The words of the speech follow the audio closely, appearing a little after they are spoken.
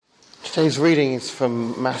Today's reading is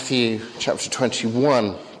from Matthew chapter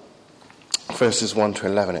 21, verses 1 to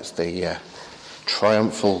 11. It's the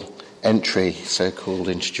triumphal entry, so-called,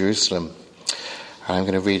 into Jerusalem. And I'm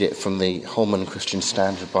going to read it from the Holman Christian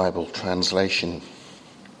Standard Bible translation.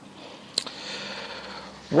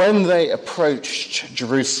 When they approached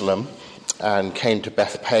Jerusalem and came to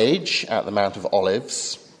Bethphage at the Mount of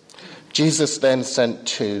Olives, Jesus then sent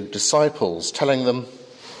 2 disciples, telling them,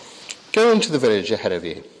 "Go into the village ahead of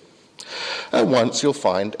you. At once you'll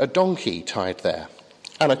find a donkey tied there,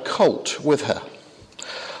 and a colt with her.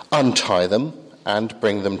 Untie them and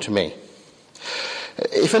bring them to me.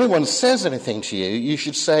 If anyone says anything to you, you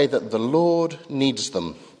should say that the Lord needs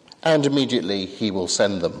them, and immediately he will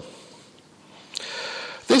send them."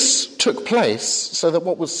 This took place so that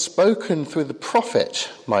what was spoken through the prophet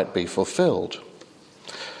might be fulfilled.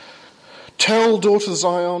 "Tell daughter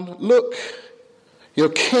Zion, look, your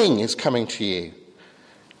king is coming to you,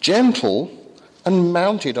 gentle and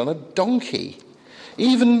mounted on a donkey,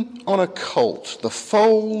 even on a colt, the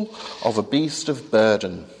foal of a beast of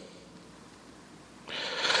burden."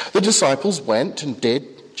 The disciples went and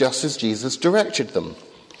did just as Jesus directed them.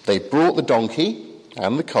 They brought the donkey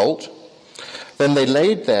and the colt. Then they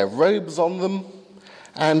laid their robes on them,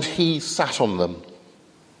 and he sat on them.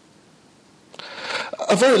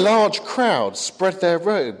 A very large crowd spread their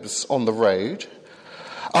robes on the road.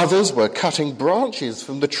 Others were cutting branches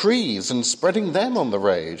from the trees and spreading them on the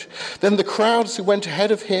road. Then the crowds who went ahead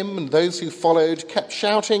of him and those who followed kept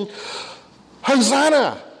shouting,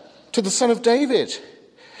 "Hosanna to the Son of David!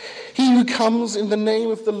 He who comes in the name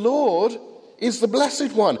of the Lord is the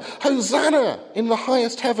Blessed One. Hosanna in the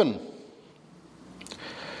highest heaven!"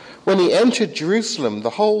 When he entered Jerusalem,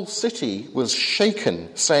 the whole city was shaken,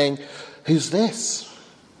 saying, "Who's this?"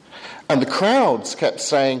 And the crowds kept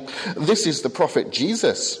saying, "This is the prophet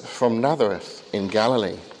Jesus from Nazareth in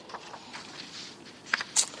Galilee."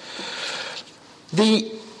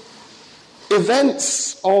 The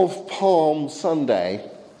events of Palm Sunday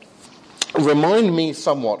remind me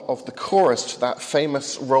somewhat of the chorus to that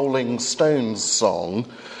famous Rolling Stones song,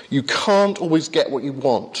 "You Can't Always Get What You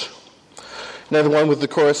Want." You know, the one with the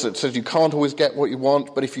chorus that says, "You can't always get what you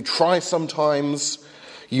want, but if you try sometimes,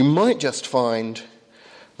 you might just find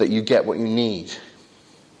that you get what you need."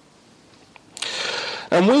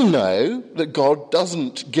 And we know that God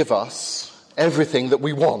doesn't give us everything that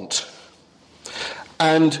we want.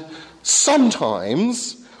 And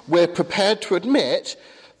sometimes we're prepared to admit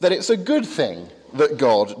that it's a good thing that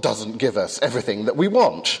God doesn't give us everything that we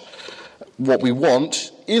want. What we want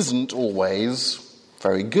isn't always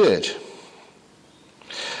very good.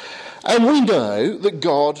 And we know that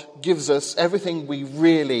God gives us everything we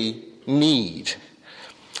really need.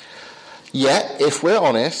 Yet, if we're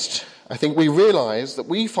honest, I think we realise that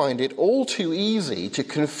we find it all too easy to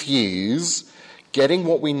confuse getting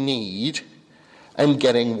what we need and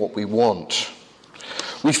getting what we want.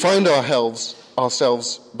 We find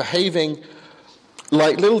ourselves behaving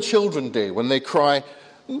like little children do when they cry,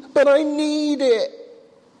 "But I need it,"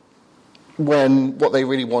 when what they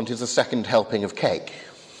really want is a second helping of cake.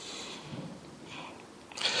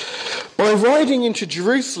 By riding into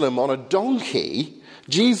Jerusalem on a donkey,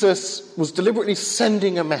 Jesus was deliberately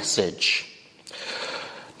sending a message,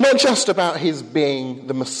 not just about his being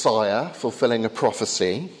the Messiah, fulfilling a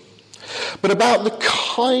prophecy, but about the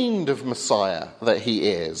kind of Messiah that he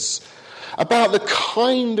is, about the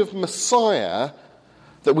kind of Messiah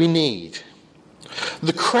that we need.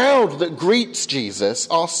 The crowd that greets Jesus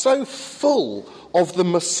are so full of the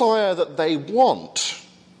Messiah that they want,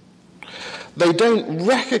 they don't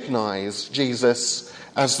recognize Jesus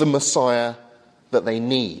as the Messiah that they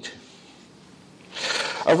need.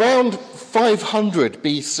 Around 500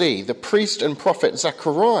 BC, the priest and prophet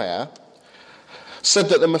Zechariah said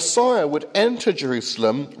that the Messiah would enter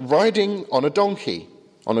Jerusalem riding on a donkey,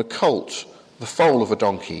 on a colt, the foal of a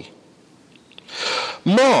donkey.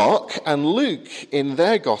 Mark and Luke in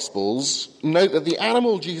their Gospels note that the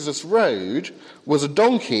animal Jesus rode was a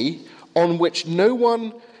donkey on which no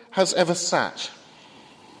one has ever sat.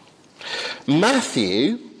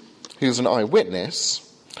 Matthew, who's an eyewitness,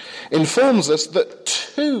 informs us that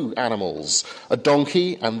 2 animals, a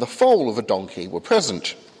donkey and the foal of a donkey, were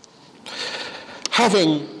present.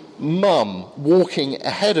 Having Mum walking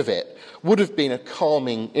ahead of it would have been a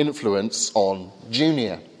calming influence on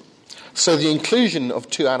Junior. So the inclusion of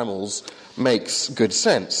 2 animals makes good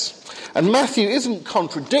sense. And Matthew isn't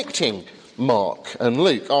contradicting Mark and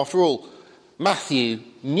Luke. After all, Matthew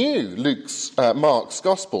knew Mark's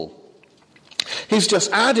Gospel. He's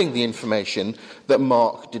just adding the information that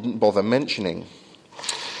Mark didn't bother mentioning.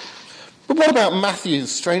 But what about Matthew's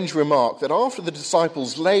strange remark that after the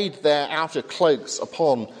disciples laid their outer cloaks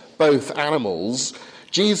upon both animals,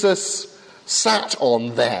 Jesus sat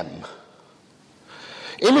on them?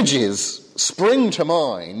 Images spring to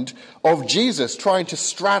mind of Jesus trying to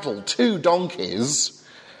straddle two donkeys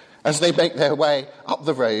as they make their way up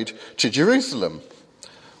the road to Jerusalem.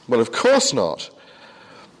 Well, of course not.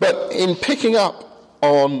 But in picking up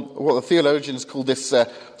on what the theologians call this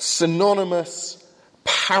synonymous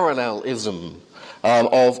parallelism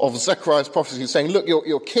of Zechariah's prophecy, saying, look,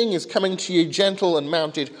 your king is coming to you gentle and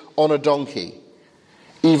mounted on a donkey,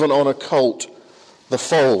 even on a colt, the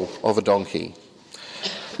foal of a donkey.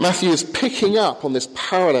 Matthew is picking up on this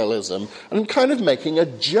parallelism and kind of making a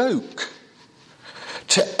joke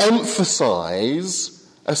to emphasize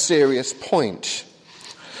a serious point.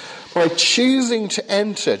 By choosing to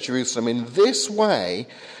enter Jerusalem in this way,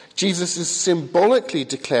 Jesus is symbolically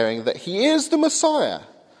declaring that he is the Messiah,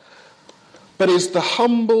 but is the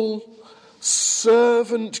humble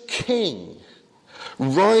servant king,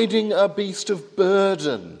 riding a beast of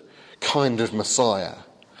burden kind of Messiah,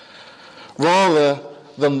 rather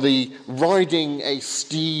than the riding a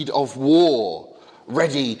steed of war,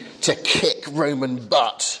 ready to kick Roman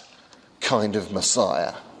butt kind of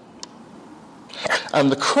Messiah.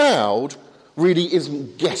 And the crowd really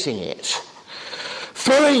isn't getting it.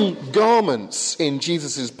 Throwing garments in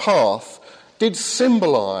Jesus' path did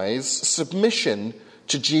symbolize submission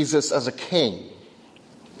to Jesus as a king.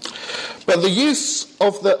 But the use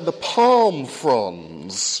of the palm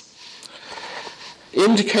fronds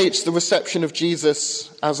indicates the reception of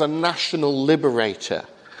Jesus as a national liberator.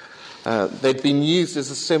 They'd been used as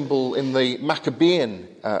a symbol in the Maccabean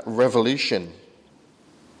revolution.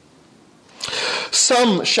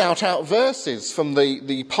 Some shout out verses from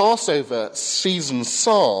the Passover season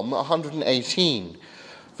psalm 118,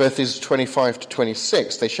 verses 25 to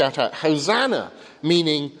 26. They shout out, Hosanna,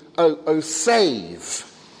 meaning, oh save,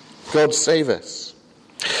 God save us.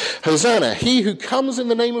 Hosanna, he who comes in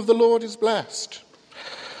the name of the Lord is blessed.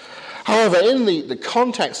 However, in the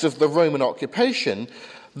context of the Roman occupation,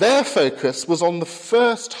 their focus was on the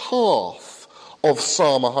first half of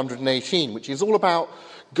Psalm 118, which is all about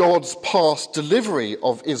God's past delivery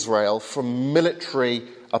of Israel from military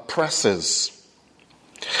oppressors.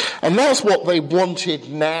 And that's what they wanted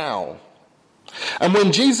now. And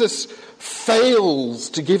when Jesus fails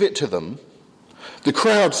to give it to them, the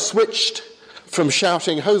crowd switched from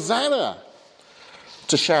shouting, Hosanna,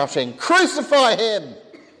 to shouting, crucify him!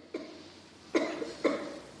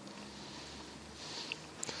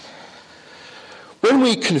 When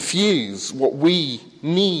we confuse what we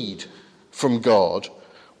need from God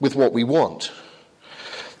with what we want,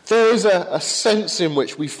 there is a sense in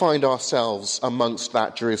which we find ourselves amongst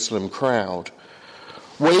that Jerusalem crowd,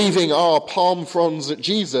 waving our palm fronds at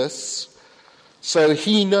Jesus so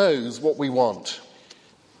he knows what we want,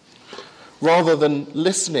 rather than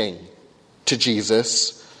listening to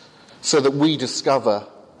Jesus so that we discover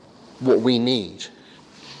what we need.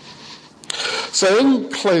 So in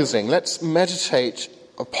closing, let's meditate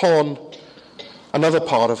upon another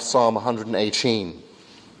part of Psalm 118.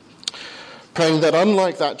 Praying that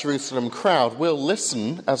unlike that Jerusalem crowd, we'll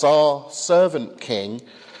listen as our servant king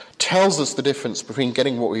tells us the difference between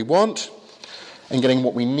getting what we want and getting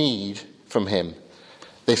what we need from him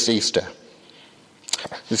this Easter.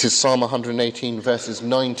 This is Psalm 118, verses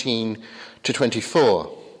 19 to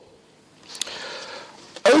 24.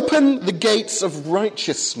 Open the gates of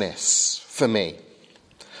righteousness for me.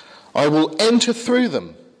 I will enter through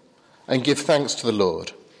them and give thanks to the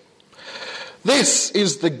Lord. This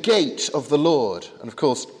is the gate of the Lord. And of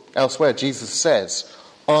course, elsewhere Jesus says,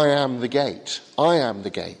 I am the gate. I am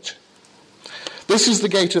the gate. This is the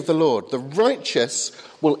gate of the Lord. The righteous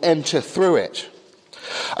will enter through it.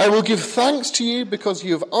 I will give thanks to you because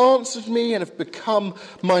you have answered me and have become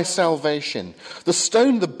my salvation. The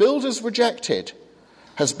stone the builders rejected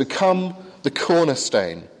has become the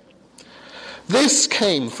cornerstone. This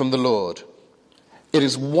came from the Lord. It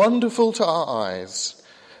is wonderful to our eyes.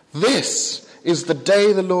 This is the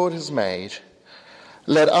day the Lord has made.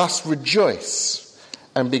 Let us rejoice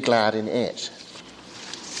and be glad in it.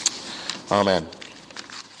 Amen.